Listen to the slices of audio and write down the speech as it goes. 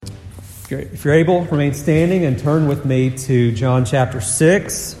If you're able, remain standing and turn with me to John chapter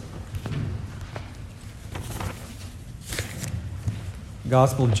 6.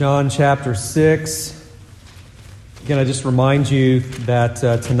 Gospel of John chapter 6. Again, I just remind you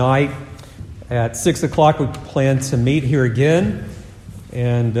that tonight at 6 o'clock we plan to meet here again.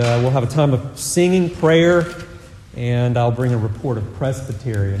 And we'll have a time of singing, prayer, and I'll bring a report of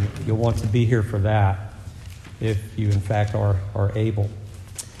Presbyterian. You'll want to be here for that if you in fact are able.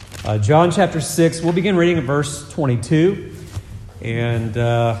 John chapter 6, we'll begin reading at verse 22, and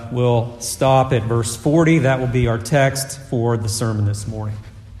we'll stop at verse 40. That will be our text for the sermon this morning.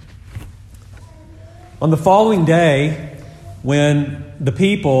 On the following day, when the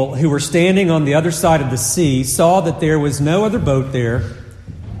people who were standing on the other side of the sea saw that there was no other boat there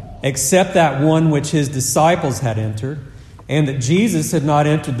except that one which his disciples had entered, and that Jesus had not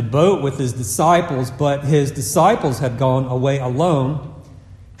entered the boat with his disciples, but his disciples had gone away alone.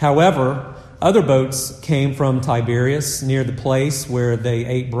 However, other boats came from Tiberias near the place where they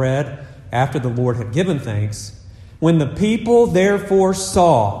ate bread after the Lord had given thanks. When the people therefore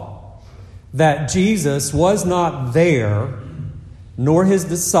saw that Jesus was not there, nor his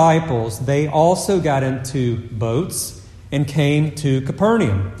disciples, they also got into boats and came to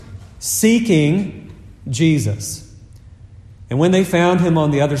Capernaum, seeking Jesus. And when they found him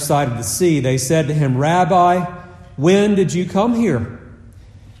on the other side of the sea, they said to him, "Rabbi, when did you come here?"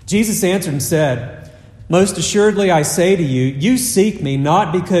 Jesus answered and said, "Most assuredly I say to you, you seek me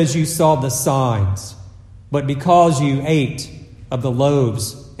not because you saw the signs, but because you ate of the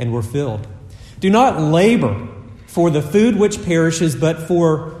loaves and were filled. Do not labor for the food which perishes, but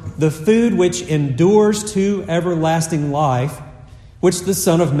for the food which endures to everlasting life, which the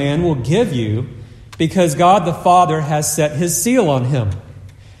Son of Man will give you, because God the Father has set his seal on him."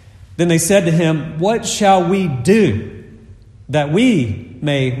 Then they said to him, "What shall we do that we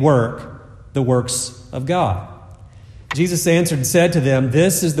may work the works of God?" Jesus answered and said to them,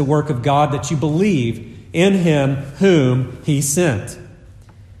 "This is the work of God, that you believe in him whom he sent."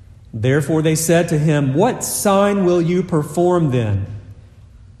 Therefore they said to him, "What sign will you perform then,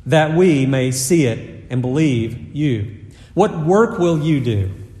 that we may see it and believe you? What work will you do?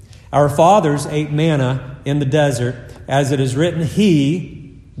 Our fathers ate manna in the desert, as it is written,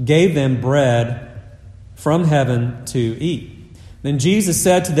 he gave them bread from heaven to eat." Then Jesus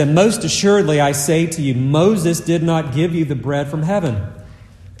said to them, "Most assuredly I say to you, Moses did not give you the bread from heaven,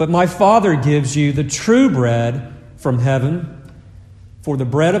 but my Father gives you the true bread from heaven. For the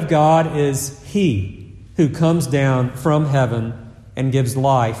bread of God is he who comes down from heaven and gives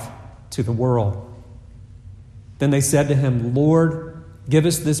life to the world." Then they said to him, "Lord, give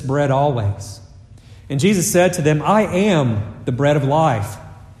us this bread always." And Jesus said to them, "I am the bread of life.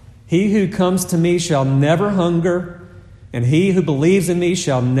 He who comes to me shall never hunger, and he who believes in me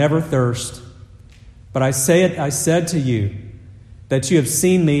shall never thirst. But I said to you that you have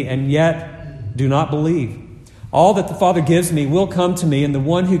seen me and yet do not believe. All that the Father gives me will come to me, and the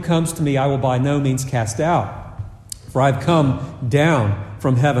one who comes to me I will by no means cast out. For I have come down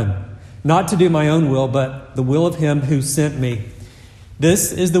from heaven, not to do my own will, but the will of him who sent me.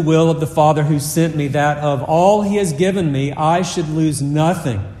 This is the will of the Father who sent me, that of all he has given me I should lose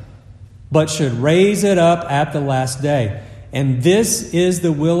nothing, but should raise it up at the last day. And this is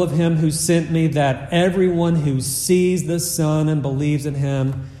the will of him who sent me, that everyone who sees the Son and believes in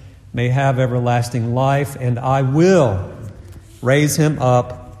him may have everlasting life, and I will raise him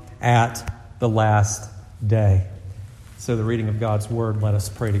up at the last day." So the reading of God's word, let us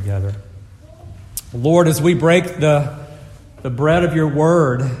pray together. Lord, as we break the bread of your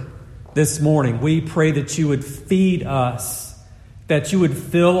word this morning, we pray that you would feed us, that you would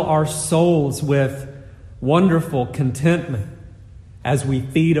fill our souls with wonderful contentment as we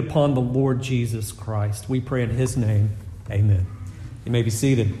feed upon the Lord Jesus Christ. We pray in his name, amen. You may be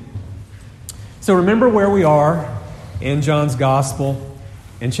seated. So remember where we are in John's Gospel.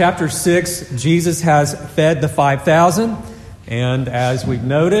 In chapter 6, Jesus has fed the 5,000, and as we've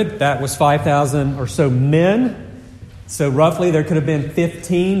noted, that was 5,000 or so men. So roughly there could have been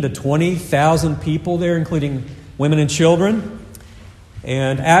 15 to 20,000 people there, including women and children.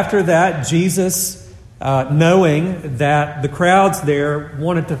 And after that, Jesus, knowing that the crowds there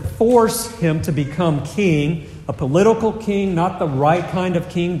wanted to force him to become king, a political king, not the right kind of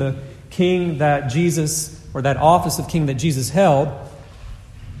king, the king that Jesus, or that office of king that Jesus held,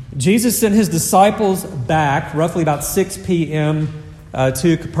 Jesus sent his disciples back, roughly about 6 p.m.,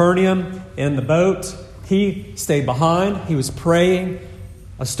 to Capernaum in the boat. He stayed behind. He was praying.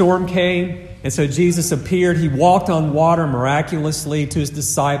 A storm came. And so Jesus appeared. He walked on water miraculously to his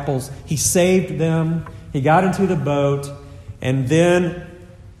disciples. He saved them. He got into the boat. And then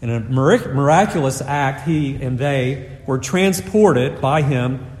In a miraculous act, he and they were transported by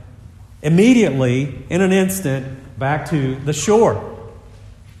him immediately, in an instant, back to the shore.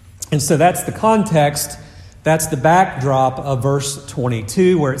 And so that's the context, that's the backdrop of verse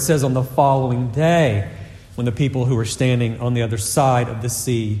 22, where it says, on the following day, when the people who were standing on the other side of the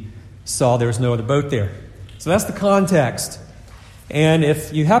sea saw there was no other boat there. So that's the context. And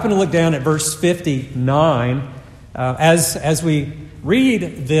if you happen to look down at verse 59, as we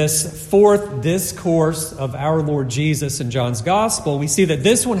read this fourth discourse of our Lord Jesus in John's Gospel, we see that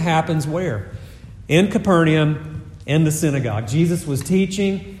this one happens where? In Capernaum, in the synagogue. Jesus was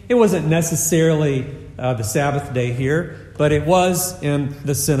teaching. It wasn't necessarily the Sabbath day here, but it was in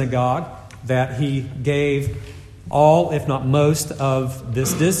the synagogue that he gave all, if not most, of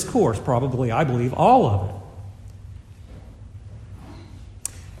this discourse. Probably, I believe, all of it.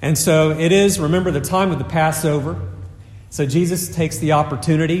 And so it is, remember, the time of the Passover. So Jesus takes the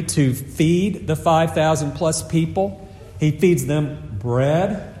opportunity to feed the 5,000 plus people. He feeds them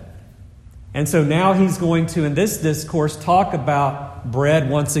bread. And so now he's going to, in this discourse, talk about bread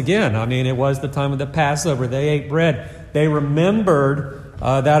once again. I mean, it was the time of the Passover. They ate bread. They remembered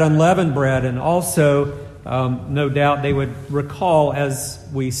that unleavened bread. And also, no doubt, they would recall, as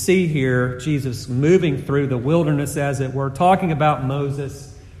we see here, Jesus moving through the wilderness, as it were, talking about Moses.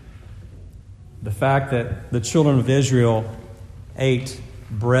 The fact that the children of Israel ate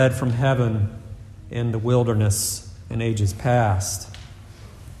bread from heaven in the wilderness in ages past.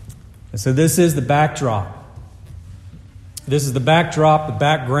 And so this is the backdrop. This is the backdrop, the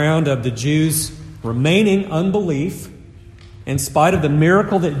background of the Jews' remaining unbelief in spite of the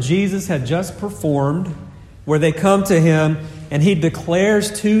miracle that Jesus had just performed, where they come to him and he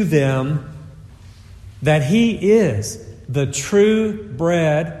declares to them that he is the true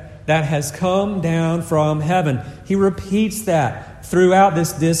bread that has come down from heaven. He repeats that throughout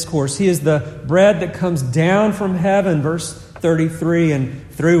this discourse. He is the bread that comes down from heaven, verse 33,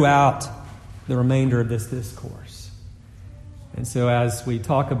 and throughout the remainder of this discourse. And so as we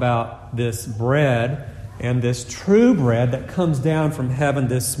talk about this bread and this true bread that comes down from heaven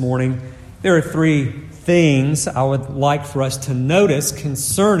this morning, there are three things I would like for us to notice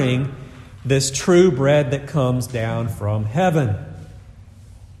concerning this true bread that comes down from heaven.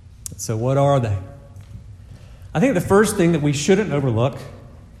 So what are they? I think the first thing that we shouldn't overlook,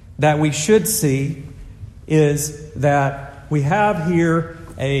 that we should see, is that we have here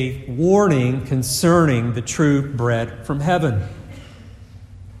a warning concerning the true bread from heaven.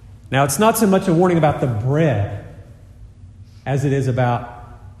 Now, it's not so much a warning about the bread as it is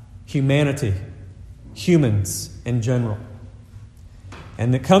about humanity, humans in general.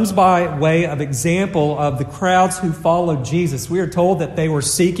 And it comes by way of example of the crowds who followed Jesus. We are told that they were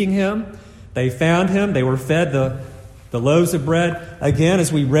seeking him. They found him. They were fed the loaves of bread. Again,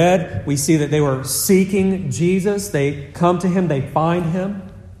 as we read, we see that they were seeking Jesus. They come to him. They find him.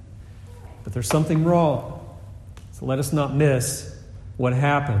 But there's something wrong. So let us not miss what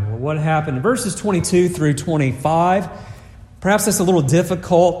happened. Well, what happened? In verses 22 through 25, perhaps that's a little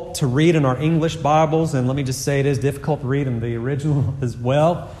difficult to read in our English Bibles, and let me just say it is difficult to read in the original as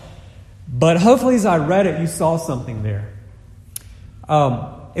well. But hopefully as I read it, you saw something there.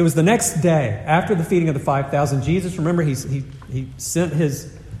 It was the next day, after the feeding of the 5,000. Jesus, remember, he sent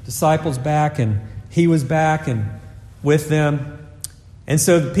his disciples back, and he was back and with them. And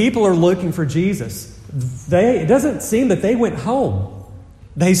so the people are looking for Jesus. It doesn't seem that they went home.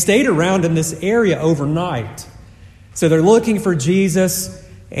 They stayed around in this area overnight. So they're looking for Jesus.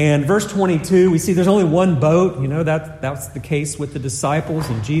 And verse 22, we see there's only one boat. You know, that's the case with the disciples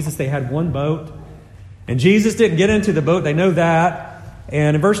and Jesus. They had one boat. And Jesus didn't get into the boat. They know that.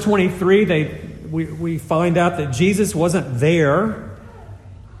 And in verse 23, we find out that Jesus wasn't there.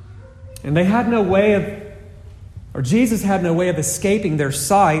 And they had no way of, or Jesus had no way of escaping their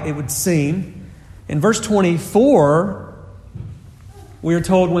sight, it would seem. In verse 24, we are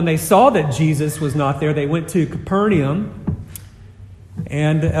told when they saw that Jesus was not there, they went to Capernaum.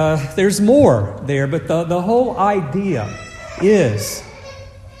 And there's more there, but the whole idea is,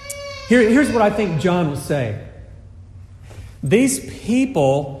 here's what I think John was saying. These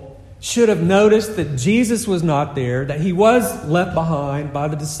people should have noticed that Jesus was not there, that he was left behind by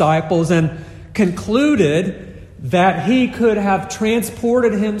the disciples, and concluded that he could have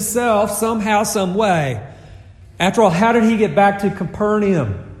transported himself somehow, some way. After all, how did he get back to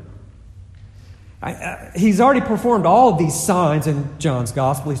Capernaum? He's already performed all of these signs in John's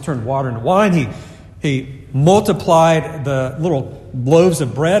Gospel. He's turned water into wine. He multiplied the little loaves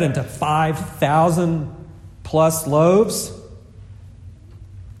of bread into 5,000 plus loaves.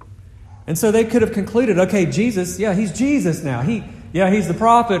 And so they could have concluded, okay, Jesus, yeah, he's Jesus now. Yeah, he's the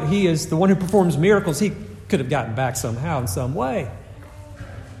prophet. He is the one who performs miracles. He could have gotten back somehow, in some way.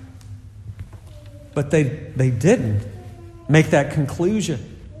 But they didn't make that conclusion.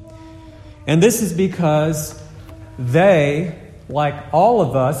 And this is because they, like all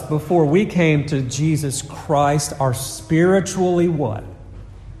of us, before we came to Jesus Christ, are spiritually what?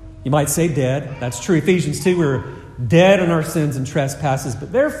 You might say dead. That's true. Ephesians 2, we're dead in our sins and trespasses,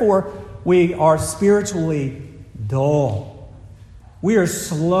 but therefore we are spiritually dull. We are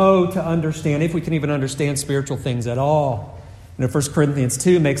slow to understand, if we can even understand spiritual things at all. And 1 Corinthians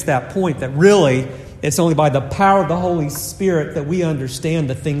 2 makes that point, that really it's only by the power of the Holy Spirit that we understand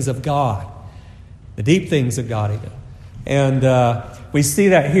the things of God, the deep things of God even. And we see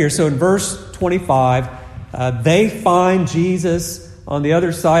that here. So in verse 25, they find Jesus on the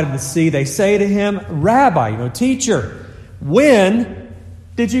other side of the sea. They say to him, Rabbi, teacher, when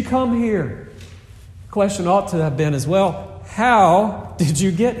did you come here? The question ought to have been as well, how did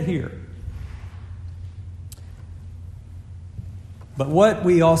you get here? But what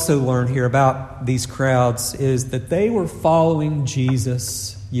we also learn here about these crowds is that they were following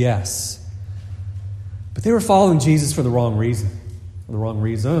Jesus, yes. But they were following Jesus for the wrong reason, for the wrong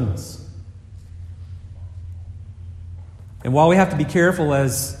reasons. And while we have to be careful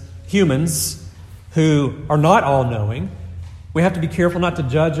as humans who are not all-knowing, we have to be careful not to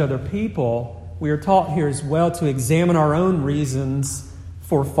judge other people. We are taught here as well to examine our own reasons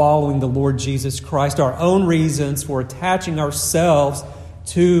for following the Lord Jesus Christ, our own reasons for attaching ourselves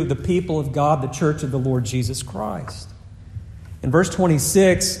to the people of God, the church of the Lord Jesus Christ. In verse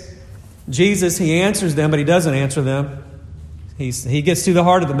 26, Jesus, he answers them, but he doesn't answer them. He gets to the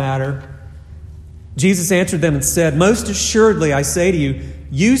heart of the matter. Jesus answered them and said, Most assuredly I say to you,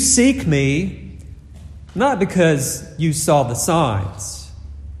 you seek me not because you saw the signs,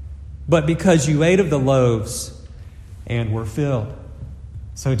 but because you ate of the loaves and were filled.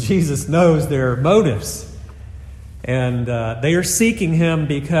 So Jesus knows their motives. And they are seeking him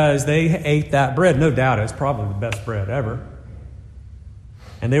because they ate that bread. No doubt it's probably the best bread ever.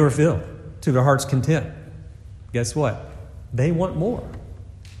 And they were filled to their heart's content. Guess what? They want more.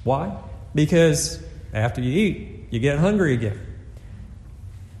 Why? Because after you eat, you get hungry again.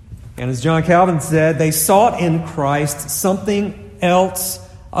 And as John Calvin said, they sought in Christ something else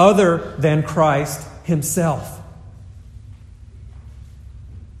other than Christ himself.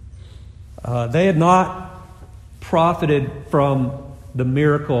 They had not profited from the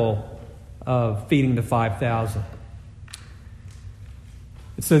miracle of feeding the 5,000.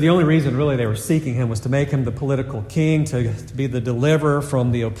 So the only reason really they were seeking him was to make him the political king, to be the deliverer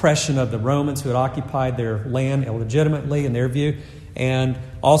from the oppression of the Romans who had occupied their land illegitimately in their view, and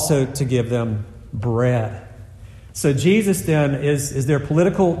also to give them bread. So Jesus then is their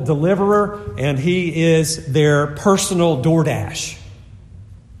political deliverer, and he is their personal DoorDash.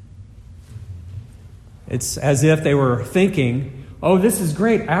 It's as if they were thinking, oh, this is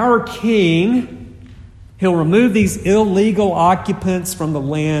great. Our king, he'll remove these illegal occupants from the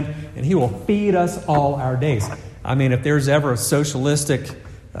land and he will feed us all our days. I mean, if there's ever a socialistic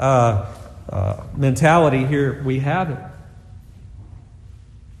mentality, here we have it.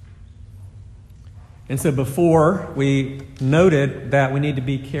 And so before, we noted that we need to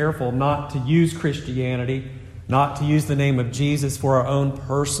be careful not to use Christianity, not to use the name of Jesus for our own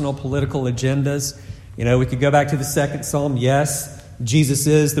personal political agendas. We could go back to the second Psalm. Yes, Jesus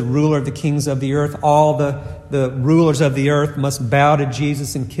is the ruler of the kings of the earth. All the rulers of the earth must bow to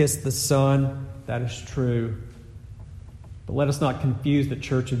Jesus and kiss the Son. That is true. But let us not confuse the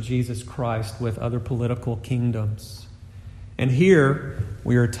Church of Jesus Christ with other political kingdoms. And here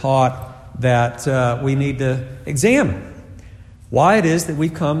we are taught that we need to examine why it is that we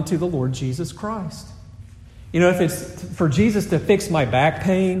come to the Lord Jesus Christ. If it's for Jesus to fix my back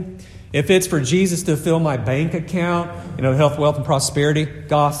pain, if it's for Jesus to fill my bank account, health, wealth, and prosperity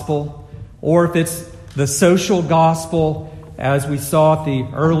gospel, or if it's the social gospel, as we saw at the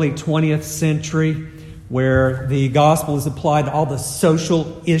early 20th century, where the gospel is applied to all the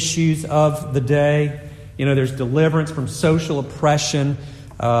social issues of the day. There's deliverance from social oppression.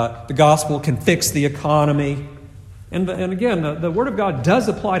 The gospel can fix the economy. And again, the Word of God does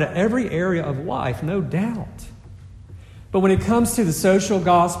apply to every area of life, no doubt. But when it comes to the social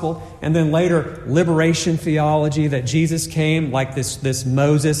gospel, and then later liberation theology, that Jesus came like this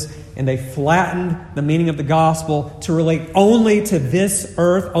Moses, and they flattened the meaning of the gospel to relate only to this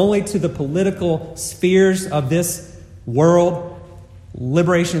earth, only to the political spheres of this world.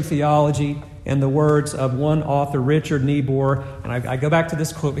 Liberation theology, and the words of one author, Richard Niebuhr, and I go back to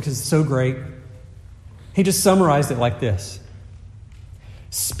this quote because it's so great. He just summarized it like this.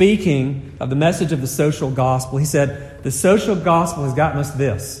 speaking of the message of the social gospel, he said, the social gospel has gotten us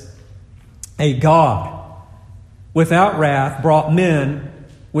this: a God without wrath brought men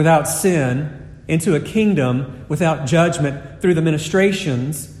without sin into a kingdom without judgment through the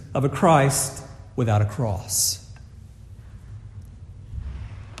ministrations of a Christ without a cross.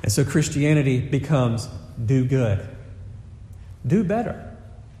 And so Christianity becomes do good, do better.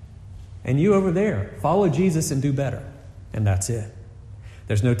 And you over there, follow Jesus and do better. And that's it.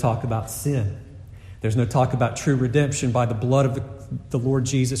 There's no talk about sin. There's no talk about true redemption by the blood of the Lord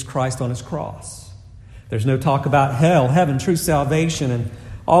Jesus Christ on his cross. There's no talk about hell, heaven, true salvation, and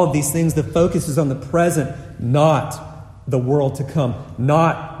all of these things. The focus is on the present, not the world to come,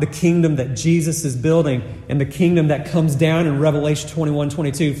 not the kingdom that Jesus is building and the kingdom that comes down in Revelation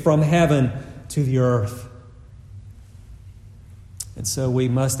 21:22 from heaven to the earth. And so we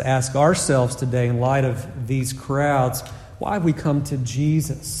must ask ourselves today, in light of these crowds, why have we come to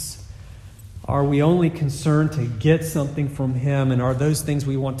Jesus? Are we only concerned to get something from him? And are those things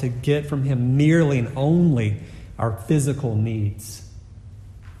we want to get from him merely and only our physical needs?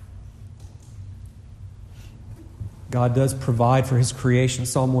 God does provide for his creation.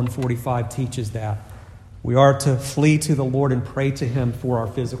 Psalm 145 teaches that. We are to flee to the Lord and pray to him for our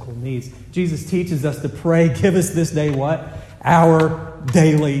physical needs. Jesus teaches us to pray, give us this day what? Our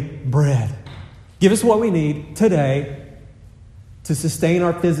daily bread. Give us what we need today to sustain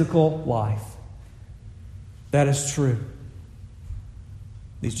our physical life. That is true.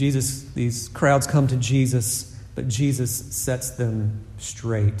 These crowds come to Jesus, but Jesus sets them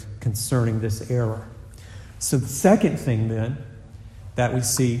straight concerning this error. So the second thing then that we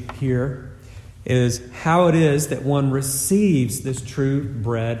see here is how it is that one receives this true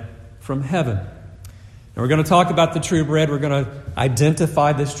bread from heaven. And we're going to talk about the true bread. We're going to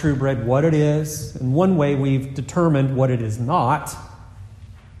identify this true bread, what it is. In one way, we've determined what it is not.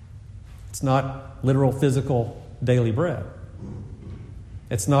 It's not literal, physical, daily bread.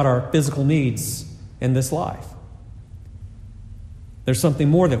 It's not our physical needs in this life. There's something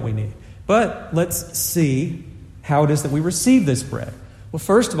more that we need. But let's see how it is that we receive this bread. Well,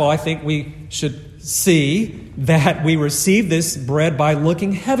 first of all, I think we should see that we receive this bread by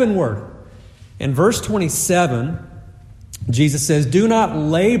looking heavenward. In verse 27, Jesus says, "Do not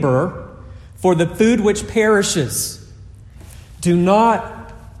labor for the food which perishes." Do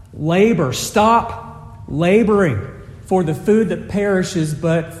not labor. Stop laboring for the food that perishes,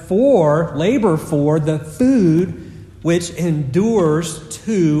 but labor for the food which endures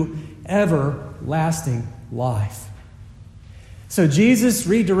to everlasting life. So Jesus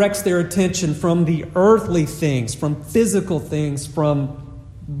redirects their attention from the earthly things, from physical things, from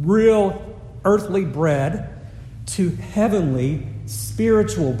real earthly bread to heavenly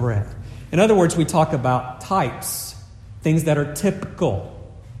spiritual bread. In other words, we talk about types, things that are typical.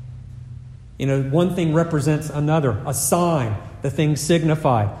 One thing represents another, a sign, the thing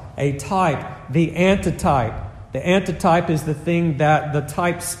signified, a type, the antitype. The antitype is the thing that the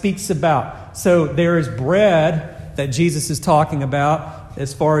type speaks about. So there is bread that Jesus is talking about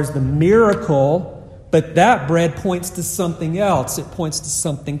as far as the miracle, but that bread points to something else. It points to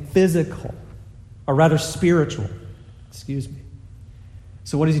something physical, or rather spiritual.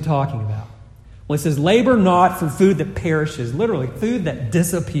 So what is he talking about? Well, he says, labor not for food that perishes, literally food that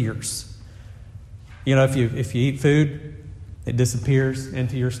disappears. If you eat food, it disappears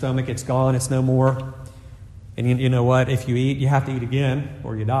into your stomach, it's gone, it's no more. And you know what? If you eat, you have to eat again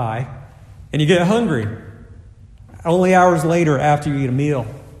or you die. And you get hungry only hours later after you eat a meal.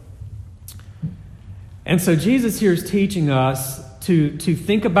 And so Jesus here is teaching us to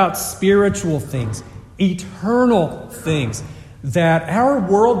think about spiritual things, eternal things. That our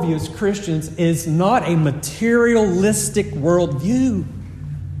worldview as Christians is not a materialistic worldview.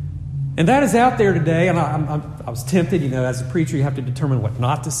 And that is out there today, and I was tempted, as a preacher, you have to determine what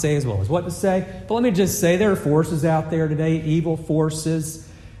not to say as well as what to say. But let me just say, there are forces out there today, evil forces,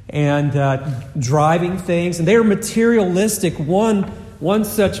 and driving things, and they are materialistic. One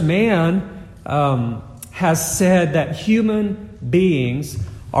such man has said that human beings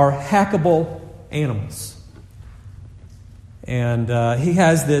are hackable animals. And he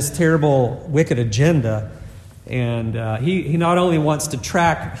has this terrible, wicked agenda. And he not only wants to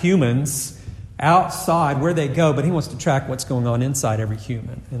track humans outside where they go, but he wants to track what's going on inside every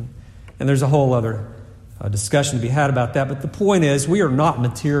human. And there's a whole other discussion to be had about that. But the point is, we are not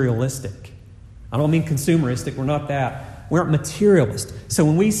materialistic. I don't mean consumeristic. We're not that. We aren't materialist. So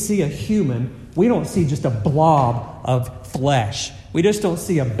when we see a human, we don't see just a blob of flesh. We just don't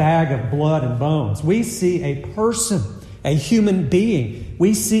see a bag of blood and bones. We see a person, a human being.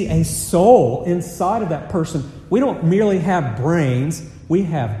 We see a soul inside of that person. We don't merely have brains. We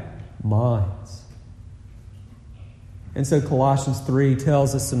have minds. And so Colossians 3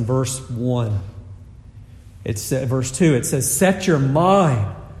 tells us in verse 1, verse 2, it says, set your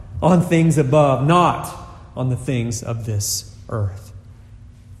mind on things above, not on the things of this earth.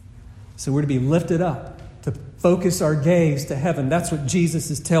 So we're to be lifted up, to focus our gaze to heaven. That's what Jesus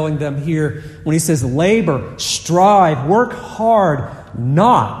is telling them here when he says, labor, strive, work hard,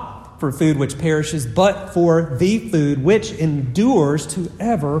 not for food which perishes, but for the food which endures to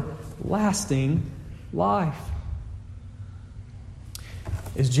everlasting life.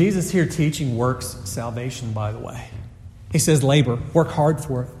 Is Jesus here teaching works salvation, by the way? He says labor, work hard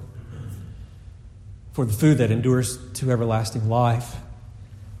for it, for the food that endures to everlasting life.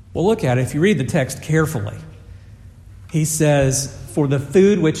 Well, look at it. If you read the text carefully, he says, for the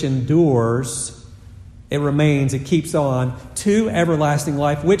food which endures, it remains, it keeps on, to everlasting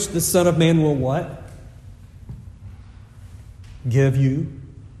life, which the Son of Man will what? Give you.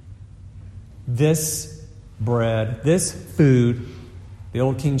 This bread, this food, the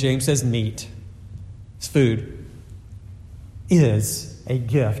old King James says meat, this food, is a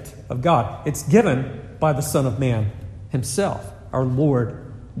gift of God. It's given by the Son of Man himself, our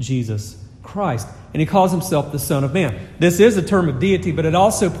Lord Jesus Christ. And he calls himself the Son of Man. This is a term of deity, but it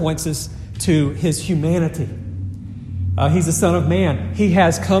also points us to his humanity. He's the Son of Man. He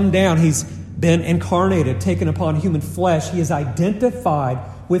has come down. He's been incarnated, taken upon human flesh. He is identified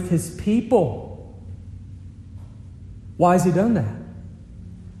with his people. Why has he done that?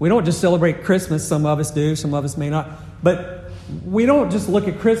 We don't just celebrate Christmas. Some of us do, some of us may not. But we don't just look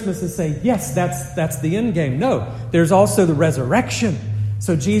at Christmas and say, yes, that's the end game. No, there's also the resurrection.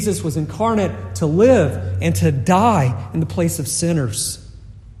 So Jesus was incarnate to live and to die in the place of sinners.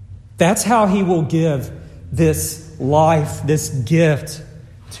 That's how he will give this life, this gift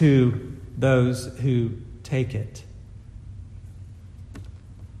to those who take it.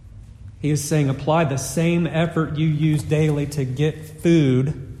 He is saying, apply the same effort you use daily to get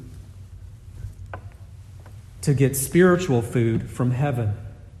food, to get spiritual food from heaven.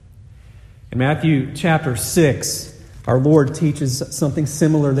 In Matthew chapter 6, our Lord teaches something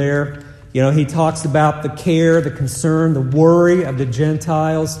similar there. He talks about the care, the concern, the worry of the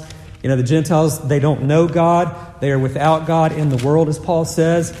Gentiles. The Gentiles, they don't know God. They are without God in the world, as Paul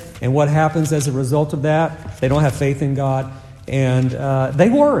says. And what happens as a result of that? They don't have faith in God. And they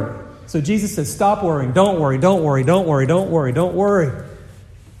worry. So Jesus says, stop worrying. Don't worry, don't worry, don't worry, don't worry, don't worry.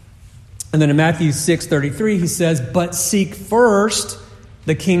 And then in Matthew 6:33, he says, but seek first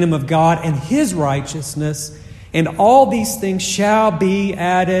the kingdom of God and his righteousness, and all these things shall be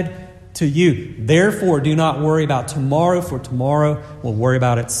added to you. Therefore, do not worry about tomorrow, for tomorrow will worry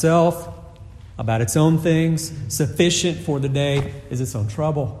about itself, about its own things. Sufficient for the day is its own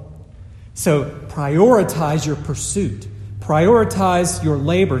trouble. So prioritize your pursuit. Prioritize your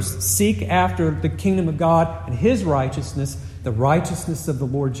labors. Seek after the kingdom of God and his righteousness, the righteousness of the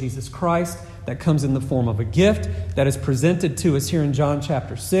Lord Jesus Christ that comes in the form of a gift that is presented to us here in John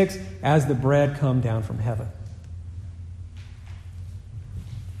chapter 6 as the bread come down from heaven.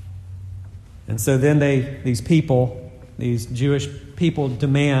 And so then these Jewish people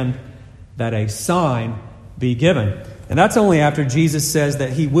demand that a sign be given. And that's only after Jesus says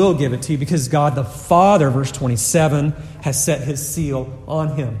that he will give it to you because God the Father, verse 27, has set his seal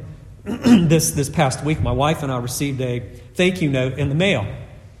on him. This past week, my wife and I received a thank you note in the mail.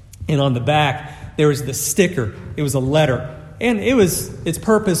 And on the back, there was the sticker. It was a letter. And its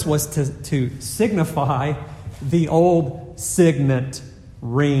purpose was to signify the old signet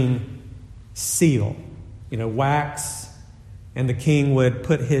ring seal. Wax. And the king would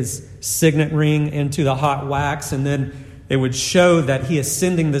put his signet ring into the hot wax, and then it would show that he is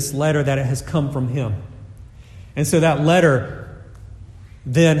sending this letter, that it has come from him. And so that letter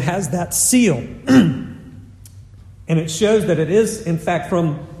then has that seal. And it shows that it is, in fact,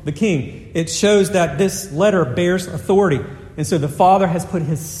 from the king. It shows that this letter bears authority. And so the Father has put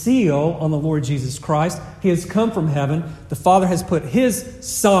his seal on the Lord Jesus Christ. He has come from heaven. The Father has put his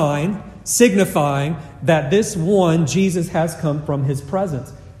sign, signifying that this one, Jesus, has come from his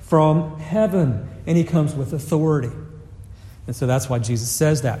presence, from heaven. And he comes with authority. And so that's why Jesus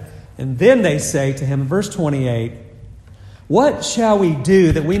says that. And then they say to him in verse 28, what shall we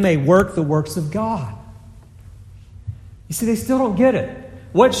do that we may work the works of God? You see, they still don't get it.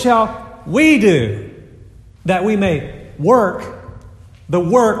 What shall we do that we may work the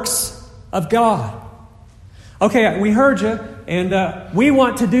works of God? Okay, we heard you, and we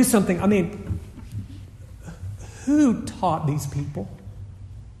want to do something. I mean, who taught these people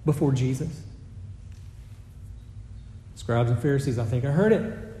before Jesus? Scribes and Pharisees, I think I heard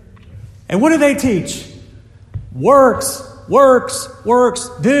it. And what do they teach? Works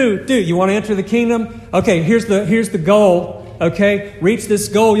Do. You want to enter the kingdom? Okay, here's the goal. Okay, reach this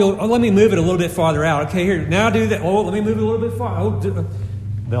goal. Let me move it a little bit farther out. Okay, here, now do that. Oh, let me move it a little bit farther.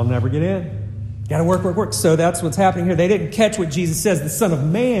 They'll never get in. Got to work. So that's what's happening here. They didn't catch what Jesus says. The Son of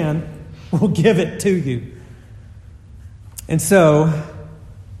Man will give it to you. And so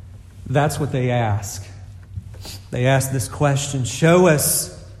that's what they ask. They ask this question, show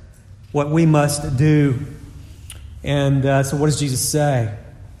us what we must do. And so what does Jesus say?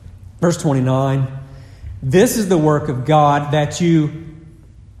 Verse 29, this is the work of God, that you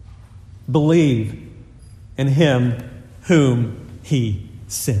believe in Him whom He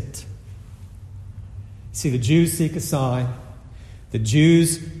sent. See, the Jews seek a sign. The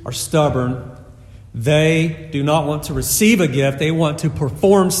Jews are stubborn. They do not want to receive a gift. They want to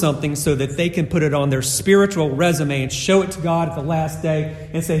perform something so that they can put it on their spiritual resume and show it to God at the last day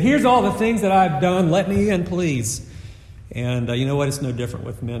and say, here's all the things that I've done. Let me in, please. And you know what? It's no different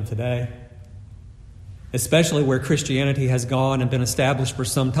with men today, especially where Christianity has gone and been established for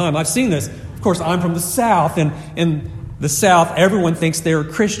some time. I've seen this. Of course, I'm from the South, and in the South, everyone thinks they're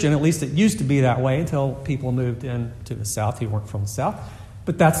Christian. At least it used to be that way until people moved into the South who weren't from the South.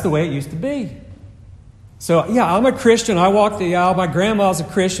 But that's the way it used to be. So, yeah, I'm a Christian. I walk the aisle. My grandma's a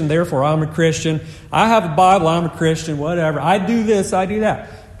Christian, therefore I'm a Christian. I have a Bible. I'm a Christian, whatever. I do this, I do that.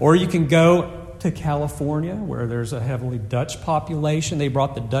 Or you can go to California, where there's a heavily Dutch population. They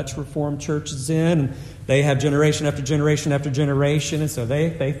brought the Dutch Reformed churches in, and they have generation after generation after generation, and so they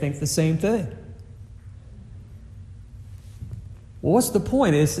think the same thing. Well, what's the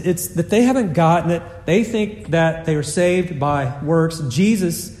point? It's that they haven't gotten it. They think that they are saved by works.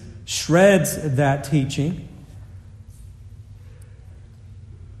 Jesus shreds that teaching.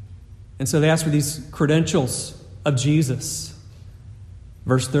 And so they ask for these credentials of Jesus.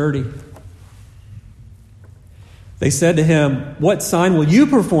 Verse 30. They said to him, what sign will you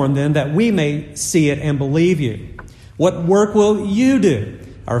perform then, that we may see it and believe you? What work will you do?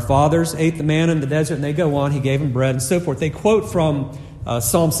 Our fathers ate the manna in the desert, and they go on. He gave them bread and so forth. They quote from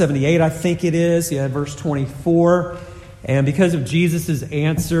Psalm 78, I think it is, verse 24. And because of Jesus'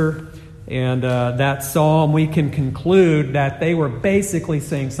 answer and that psalm, we can conclude that they were basically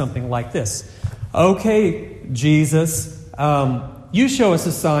saying something like this. Okay, Jesus, you show us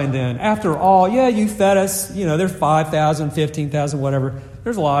a sign then. After all, you fed us. There's 5,000, 15,000, whatever.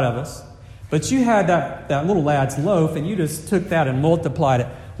 There's a lot of us. But you had that little lad's loaf, and you just took that and multiplied it.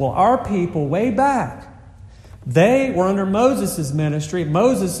 Well, our people way back, they were under Moses' ministry.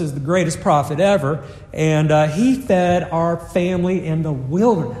 Moses is the greatest prophet ever, and he fed our family in the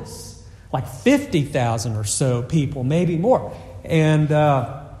wilderness, like 50,000 or so people, maybe more. And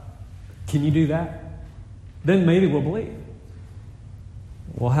can you do that? Then maybe we'll believe.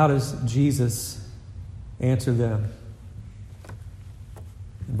 Well, how does Jesus answer them?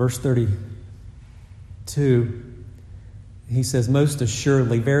 In verse 32, he says, most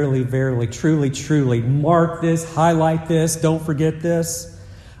assuredly, verily, verily, truly, truly, mark this, highlight this, don't forget this.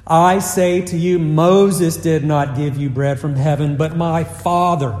 I say to you, Moses did not give you bread from heaven, but my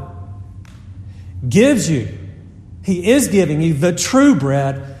Father gives you. He is giving you the true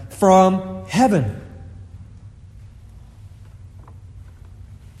bread from heaven.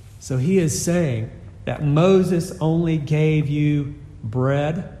 So he is saying that Moses only gave you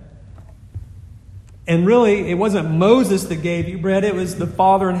bread. And really, it wasn't Moses that gave you bread. It was the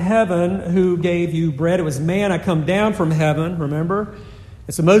Father in heaven who gave you bread. It was manna come down from heaven, remember?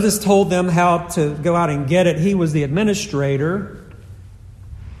 And so Moses told them how to go out and get it. He was the administrator,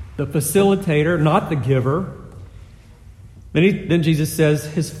 the facilitator, not the giver. Then Jesus says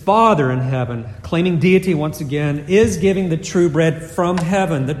his Father in heaven, claiming deity once again, is giving the true bread from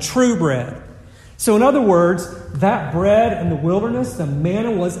heaven, the true bread. So in other words, that bread in the wilderness, the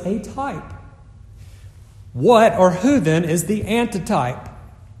manna, was a type. What or who then is the antitype,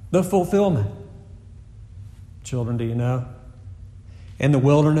 the fulfillment? Children, do you know? In the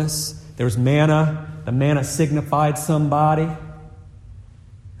wilderness, there was manna. The manna signified somebody.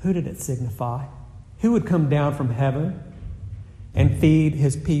 Who did it signify? Who would come down from heaven and feed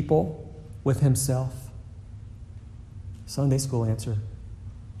his people with himself? Sunday school answer,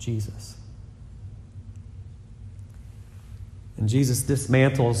 Jesus. And Jesus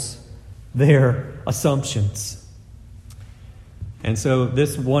dismantles their assumptions. And so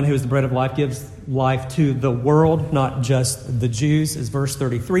this one who is the bread of life gives life to the world, not just the Jews, as verse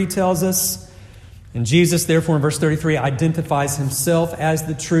 33 tells us. And Jesus, therefore, in verse 33, identifies himself as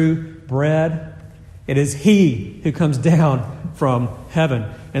the true bread. It is he who comes down from heaven.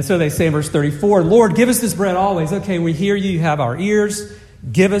 And so they say in verse 34, Lord, give us this bread always. Okay, we hear you. You have our ears.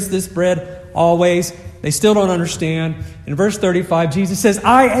 Give us this bread always. They still don't understand. In verse 35, Jesus says,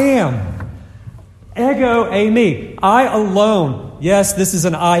 I am. Ego eimi. I alone. Yes, this is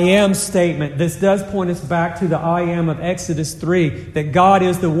an I am statement. This does point us back to the I am of Exodus 3, that God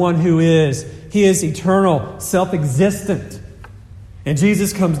is the one who is. He is eternal, self-existent. And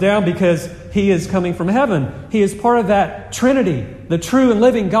Jesus comes down because He is coming from heaven. He is part of that Trinity, the true and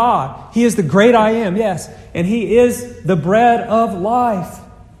living God. He is the great I am, yes. And He is the bread of life.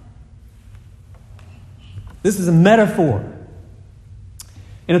 This is a metaphor.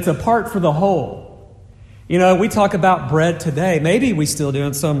 And it's a part for the whole. You know, we talk about bread today. Maybe we still do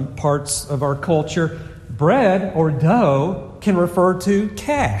in some parts of our culture. Bread or dough can refer to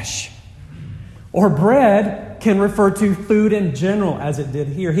cash. Or bread can refer to food in general, as it did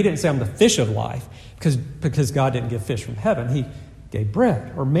here. He didn't say, I'm the fish of life, because God didn't give fish from heaven. He gave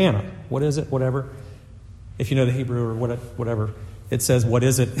bread or manna. What is it? Whatever. If you know the Hebrew or whatever, it says, what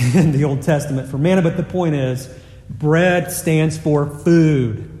is it in the Old Testament for manna? But the point is, bread stands for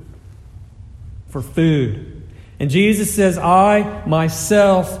food. For food. And Jesus says, I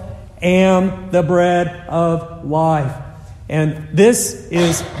myself am the bread of life. And this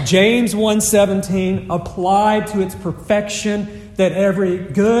is James 1:17 applied to its perfection, that every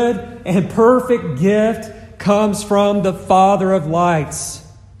good and perfect gift comes from the Father of lights,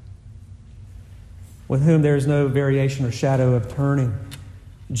 with whom there is no variation or shadow of turning.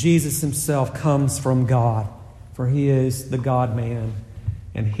 Jesus Himself comes from God, for He is the God-man,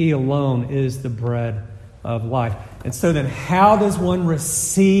 and He alone is the bread of life. And so then, how does one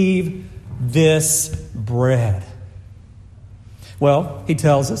receive this bread? Well, He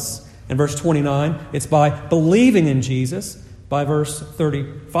tells us in verse 29, it's by believing in Jesus. By verse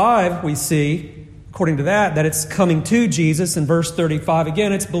 35, we see, according to that it's coming to Jesus. In verse 35,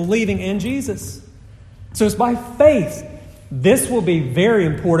 again, it's believing in Jesus. So it's by faith. This will be very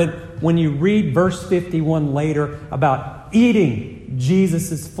important when you read verse 51 later about eating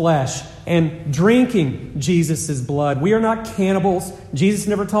Jesus' flesh and drinking Jesus' blood. We are not cannibals. Jesus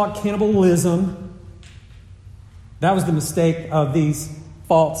never taught cannibalism. That was the mistake of these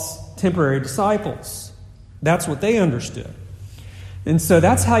false temporary disciples. That's what they understood. And so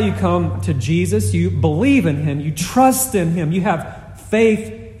that's how you come to Jesus. You believe in Him. You trust in Him. You have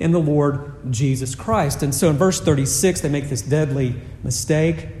faith in the Lord Jesus Christ. And so in verse 36, they make this deadly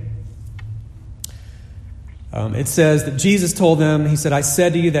mistake. It says that Jesus told them, He said, I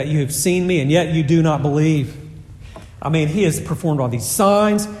said to you that you have seen me, and yet you do not believe. I mean, He has performed all these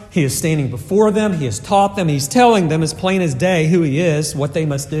signs. He is standing before them. He has taught them. He's telling them as plain as day who He is, what they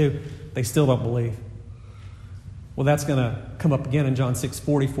must do. They still don't believe. Well, that's going to come up again in John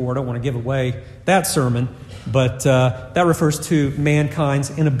 6:44. I don't want to give away that sermon, but that refers to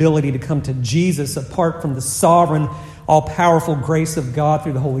mankind's inability to come to Jesus apart from the sovereign, all-powerful grace of God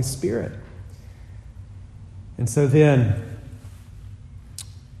through the Holy Spirit. And so then,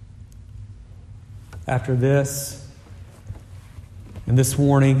 after this, and this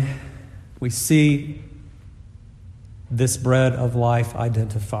warning, we see this bread of life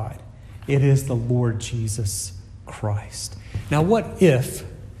identified. It is the Lord Jesus Christ. Now, what if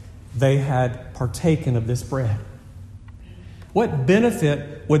they had partaken of this bread? What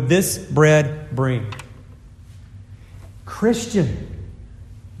benefit would this bread bring? Christian,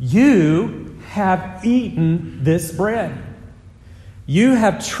 you have eaten this bread. You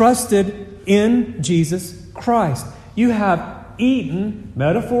have trusted in Jesus Christ. You have eaten,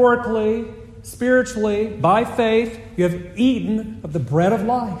 metaphorically, spiritually, by faith, you have eaten of the bread of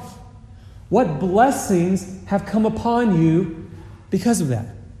life. What blessings have come upon you because of that?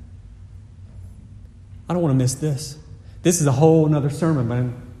 I don't want to miss this. This is a whole other sermon, but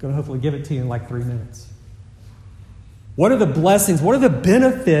I'm going to hopefully give it to you in like 3 minutes. What are the blessings? What are the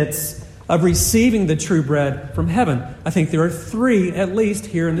benefits of receiving the true bread from heaven? I think there are 3 at least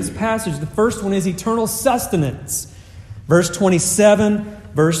here in this passage. The first one is eternal sustenance. Verse 27,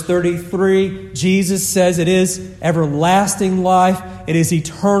 verse 33, Jesus says it is everlasting life. It is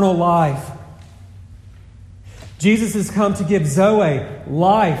eternal life. Jesus has come to give Zoe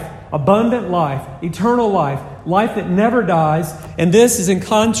life, abundant life, eternal life, life that never dies. And this is in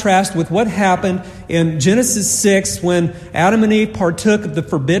contrast with what happened in Genesis 6 when Adam and Eve partook of the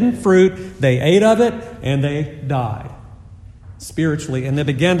forbidden fruit. They ate of it and they died spiritually, and they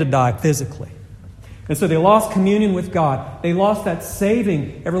began to die physically. And so they lost communion with God. They lost that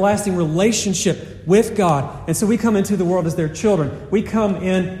saving, everlasting relationship with God. And so we come into the world as their children. We come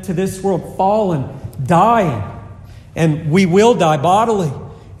into this world fallen, dying. And we will die bodily.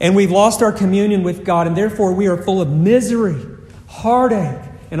 And we've lost our communion with God. And therefore we are full of misery, heartache,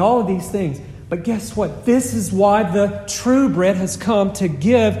 and all of these things. But guess what? This is why the true bread has come to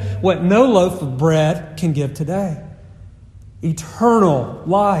give what no loaf of bread can give today. Eternal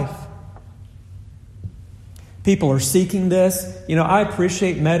life. People are seeking this. I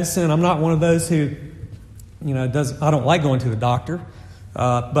appreciate medicine. I'm not one of those who, I don't like going to the doctor,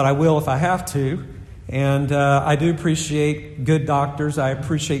 but I will if I have to. And I do appreciate good doctors. I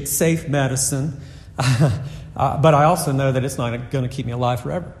appreciate safe medicine. But I also know that it's not going to keep me alive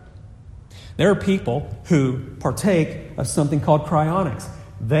forever. There are people who partake of something called cryonics.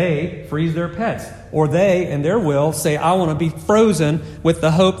 They freeze their pets, or they, in their will, say, I want to be frozen with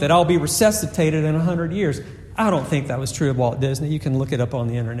the hope that I'll be resuscitated in 100 years. I don't think that was true of Walt Disney. You can look it up on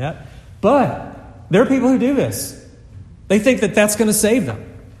the internet. But there are people who do this. They think that that's going to save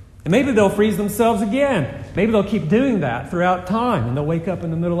them. And maybe they'll freeze themselves again. Maybe they'll keep doing that throughout time, and they'll wake up in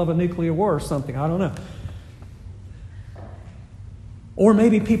the middle of a nuclear war or something. I don't know. Or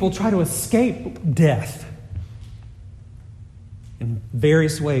maybe people try to escape death in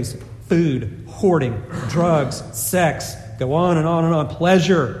various ways. Food, hoarding, drugs, sex, go on and on and on.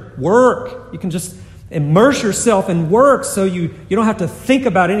 Pleasure, work. You can just immerse yourself in work so you don't have to think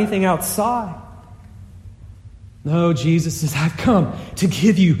about anything outside. No, Jesus says, I've come to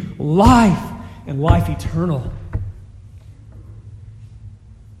give you life and life eternal.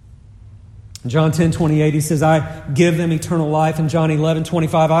 In John 10:28, he says, I give them eternal life. In John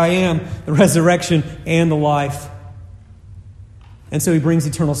 11:25, I am the resurrection and the life. And so he brings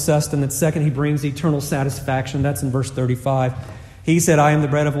eternal sustenance. Second, he brings eternal satisfaction. That's in verse 35. He said, I am the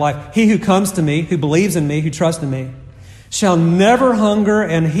bread of life. He who comes to me, who believes in me, who trusts in me, shall never hunger,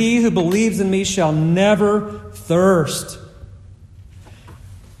 and he who believes in me shall never thirst.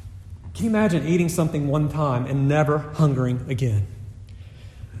 Can you imagine eating something one time and never hungering again?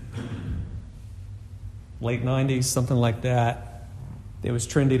 Late 90s, something like that. It was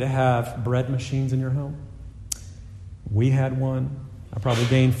trendy to have bread machines in your home. We had one. I probably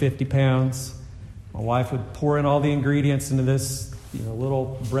gained 50 pounds. My wife would pour in all the ingredients into this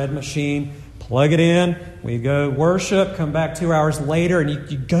little bread machine, plug it in, we go worship, come back 2 hours later, and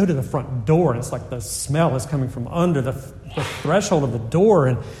you go to the front door, and it's like the smell is coming from under the threshold of the door,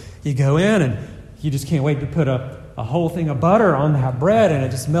 and you go in, and you just can't wait to put a whole thing of butter on that bread, and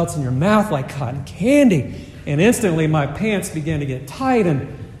it just melts in your mouth like cotton candy. And instantly my pants began to get tight,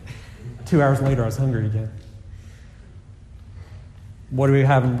 and 2 hours later I was hungry again. What are we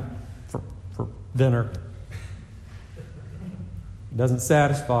having for dinner? It doesn't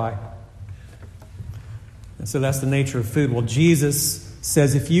satisfy. And so that's the nature of food. Well, Jesus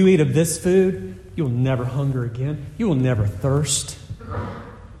says, if you eat of this food, you'll never hunger again. You will never thirst.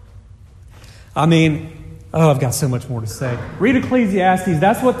 I've got so much more to say. Read Ecclesiastes.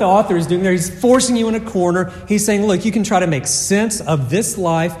 That's what the author is doing there. He's forcing you in a corner. He's saying, look, you can try to make sense of this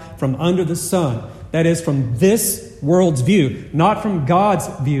life from under the sun. That is, from this world's view, not from God's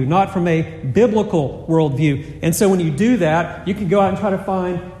view, not from a biblical worldview. And so when you do that, you can go out and try to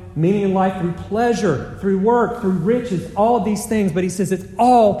find meaning in life through pleasure, through work, through riches, all of these things. But he says it's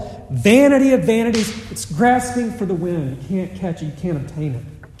all vanity of vanities. It's grasping for the wind. You can't catch it. You can't obtain it.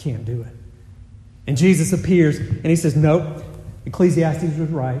 You can't do it. And Jesus appears and he says, nope, Ecclesiastes was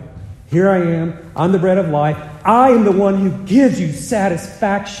right. Here I am. I'm the bread of life. I am the one who gives you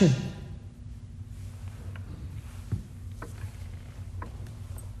satisfaction.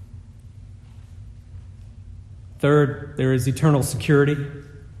 Third, there is eternal security.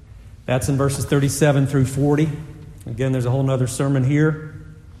 That's in verses 37 through 40. Again, there's a whole other sermon here.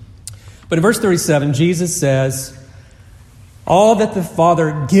 But in verse 37, Jesus says, all that the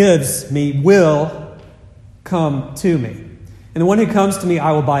Father gives me will come to me. And the one who comes to me,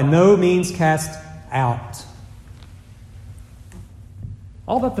 I will by no means cast out.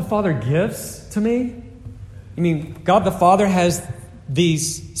 All that the Father gives to me? You mean God the Father has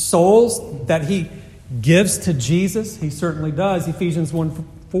these souls that He gives to Jesus? He certainly does. Ephesians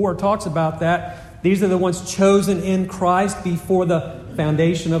 1:4 talks about that. These are the ones chosen in Christ before the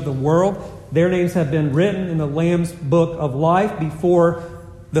foundation of the world. Their names have been written in the Lamb's book of life before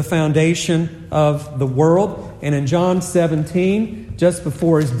the foundation of the world. And in John 17, just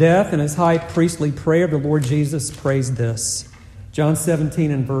before his death and his high priestly prayer, the Lord Jesus prays this. John 17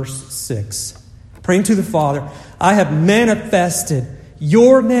 and verse 6. Praying to the Father, I have manifested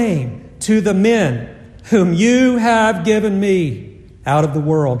your name to the men whom you have given me out of the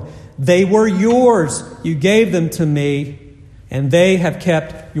world. They were yours. You gave them to me, and they have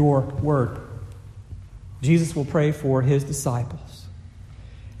kept your word. Jesus will pray for his disciples.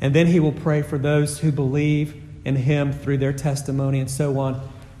 And then he will pray for those who believe in him through their testimony and so on.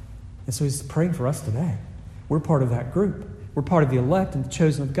 And so he's praying for us today. We're part of that group. We're part of the elect and the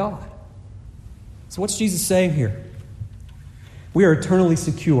chosen of God. So what's Jesus saying here? We are eternally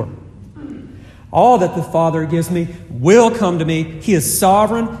secure. All that the Father gives me will come to me. He is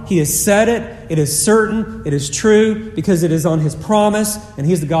sovereign. He has said it. It is certain. It is true because it is on His promise, and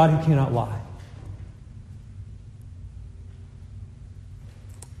He is the God who cannot lie.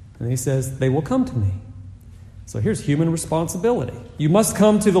 And He says, they will come to me. So here's human responsibility. You must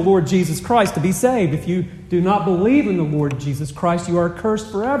come to the Lord Jesus Christ to be saved. If you do not believe in the Lord Jesus Christ, you are cursed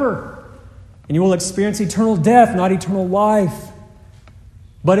forever. And you will experience eternal death, not eternal life.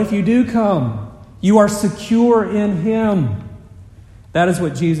 But if you do come, you are secure in Him. That is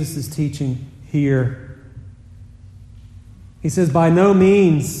what Jesus is teaching here. He says, by no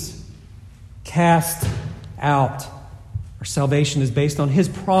means cast out. Our salvation is based on His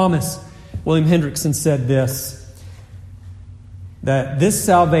promise. William Hendrickson said this, that this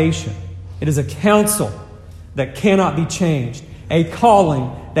salvation, it is a counsel that cannot be changed, a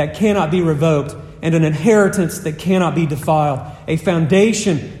calling that cannot be revoked, and an inheritance that cannot be defiled, a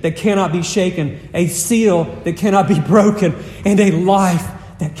foundation that cannot be shaken, a seal that cannot be broken, and a life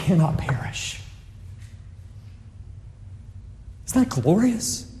that cannot perish. Isn't that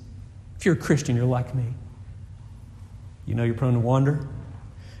glorious? If you're a Christian, you're like me. You know you're prone to wander.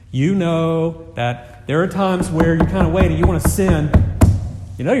 You know that there are times where you're kind of waiting, you want to sin.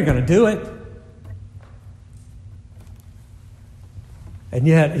 You know you're going to do it. And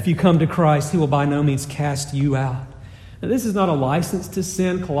yet, if you come to Christ, He will by no means cast you out. Now, this is not a license to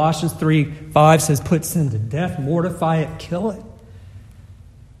sin. Colossians 3:5 says, put sin to death, mortify it, kill it.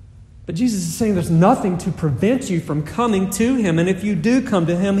 But Jesus is saying there's nothing to prevent you from coming to Him. And if you do come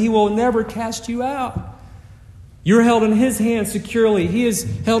to Him, He will never cast you out. You're held in His hand securely. He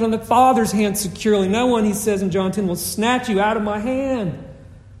is held in the Father's hand securely. No one, He says in John 10, will snatch you out of my hand.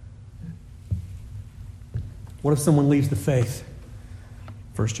 What if someone leaves the faith?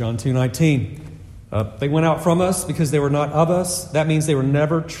 1 John 2:19. They went out from us because they were not of us. That means they were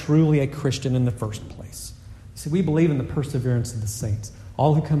never truly a Christian in the first place. See, we believe in the perseverance of the saints.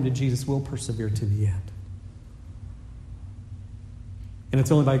 All who come to Jesus will persevere to the end. And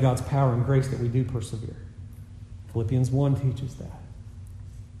it's only by God's power and grace that we do persevere. Philippians 1 teaches that.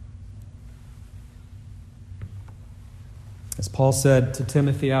 As Paul said to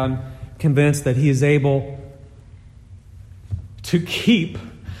Timothy, I'm convinced that he is able to keep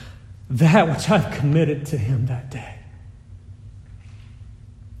that which I've committed to him that day.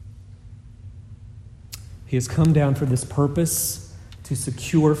 He has come down for this purpose, to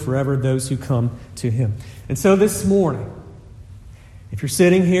secure forever those who come to him. And so this morning, if you're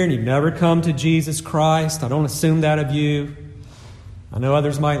sitting here and you've never come to Jesus Christ, I don't assume that of you. I know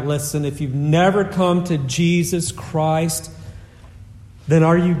others might listen. If you've never come to Jesus Christ, then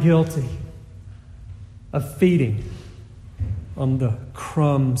are you guilty of feeding on the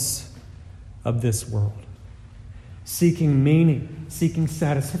crumbs of this world? Seeking meaning, seeking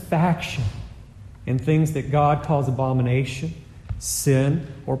satisfaction in things that God calls abomination, sin,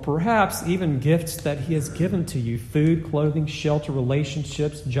 or perhaps even gifts that He has given to you: food, clothing, shelter,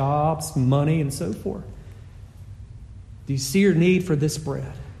 relationships, jobs, money, and so forth. Do you see your need for this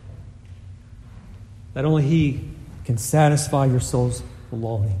bread? That only He can satisfy your soul's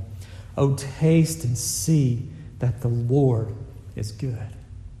longing. Oh, taste and see that the Lord is good.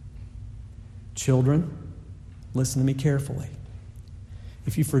 Children, listen to me carefully.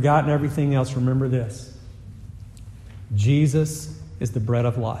 If you've forgotten everything else, remember this. Jesus is the bread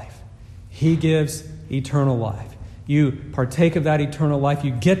of life. He gives eternal life. You partake of that eternal life.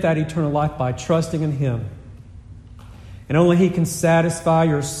 You get that eternal life by trusting in Him. And only He can satisfy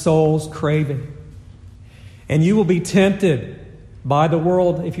your soul's craving. And you will be tempted by the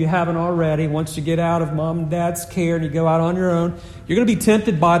world, if you haven't already. Once you get out of mom and dad's care and you go out on your own, you're going to be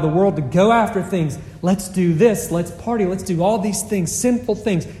tempted by the world to go after things. Let's do this. Let's party. Let's do all these things, sinful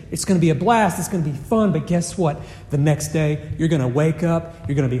things. It's going to be a blast. It's going to be fun. But guess what? The next day, you're going to wake up.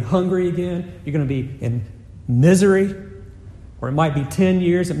 You're going to be hungry again. You're going to be in misery. Or it might be 10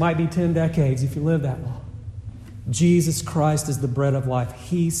 years. It might be 10 decades if you live that long. Jesus Christ is the bread of life.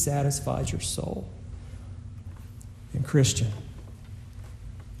 He satisfies your soul. And Christian,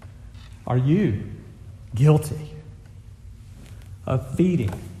 are you guilty of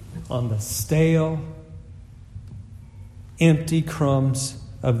feeding on the stale, empty crumbs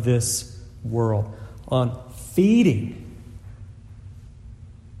of this world? On feeding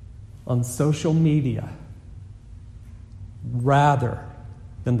on social media rather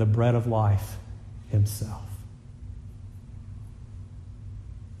than the bread of life Himself?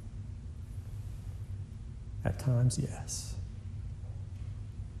 At times, yes.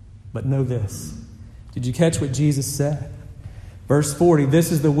 But know this. Did you catch what Jesus said? Verse 40,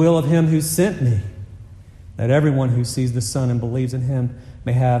 this is the will of Him who sent me, that everyone who sees the Son and believes in him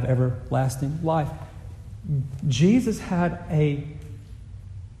may have everlasting life. Jesus had a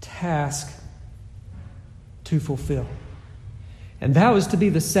task to fulfill. And that was to be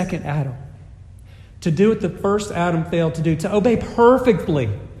the second Adam. To do what the first Adam failed to do. To obey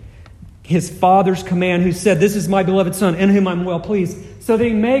perfectly his Father's command, who said, "This is my beloved Son, in whom I'm well pleased," so that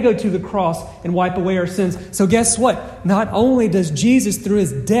he may go to the cross and wipe away our sins. So guess what? Not only does Jesus, through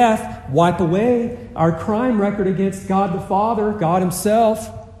his death, wipe away our crime record against God the Father, God himself,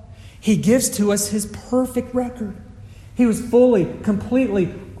 he gives to us his perfect record. He was fully,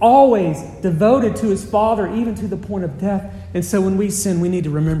 completely, always devoted to his Father, even to the point of death. And so when we sin, we need to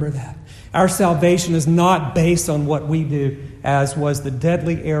remember that. Our salvation is not based on what we do, as was the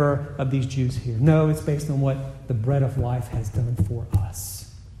deadly error of these Jews here. No, it's based on what the bread of life has done for us.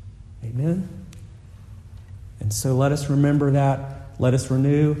 Amen? And so let us remember that. Let us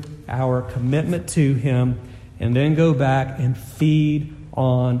renew our commitment to him, and then go back and feed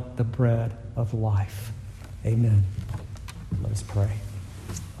on the bread of life. Amen. Let us pray.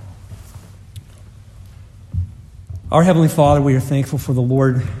 Our Heavenly Father, we are thankful for the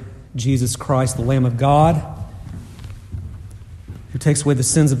Lord Jesus Christ, the Lamb of God, who takes away the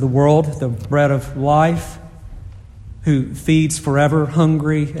sins of the world, the bread of life, who feeds forever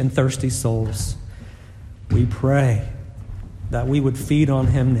hungry and thirsty souls. We pray that we would feed on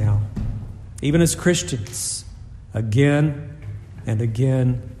him now, even as Christians, again and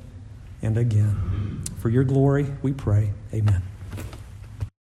again and again. For your glory, we pray. Amen.